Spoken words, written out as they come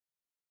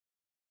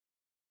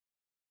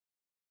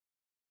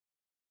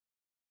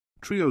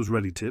TRIOS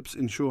Ready tips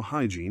ensure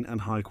hygiene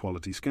and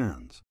high-quality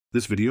scans.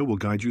 This video will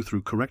guide you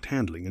through correct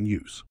handling and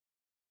use.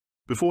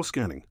 Before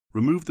scanning,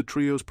 remove the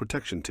TRIOS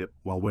protection tip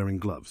while wearing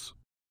gloves.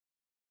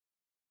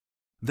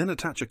 Then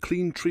attach a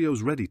clean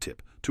TRIOS Ready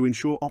tip to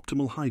ensure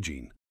optimal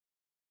hygiene.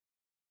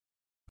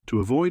 To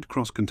avoid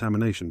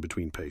cross-contamination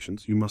between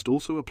patients, you must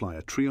also apply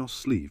a TRIOS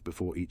sleeve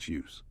before each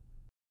use.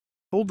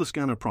 Hold the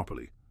scanner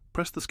properly,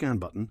 press the scan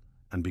button,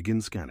 and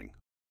begin scanning.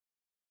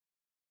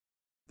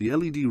 The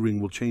LED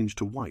ring will change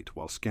to white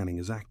while scanning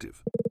is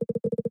active.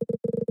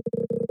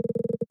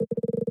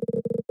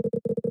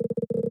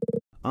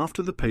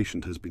 After the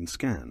patient has been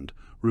scanned,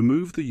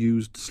 remove the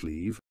used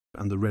sleeve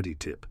and the ready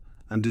tip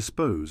and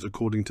dispose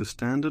according to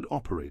standard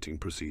operating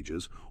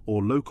procedures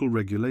or local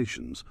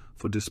regulations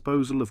for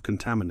disposal of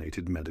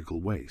contaminated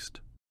medical waste.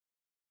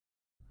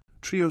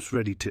 TRIOS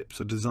Ready tips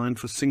are designed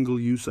for single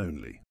use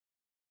only.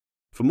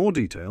 For more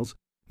details,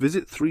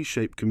 visit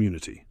 3Shape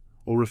Community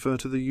or refer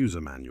to the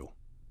user manual.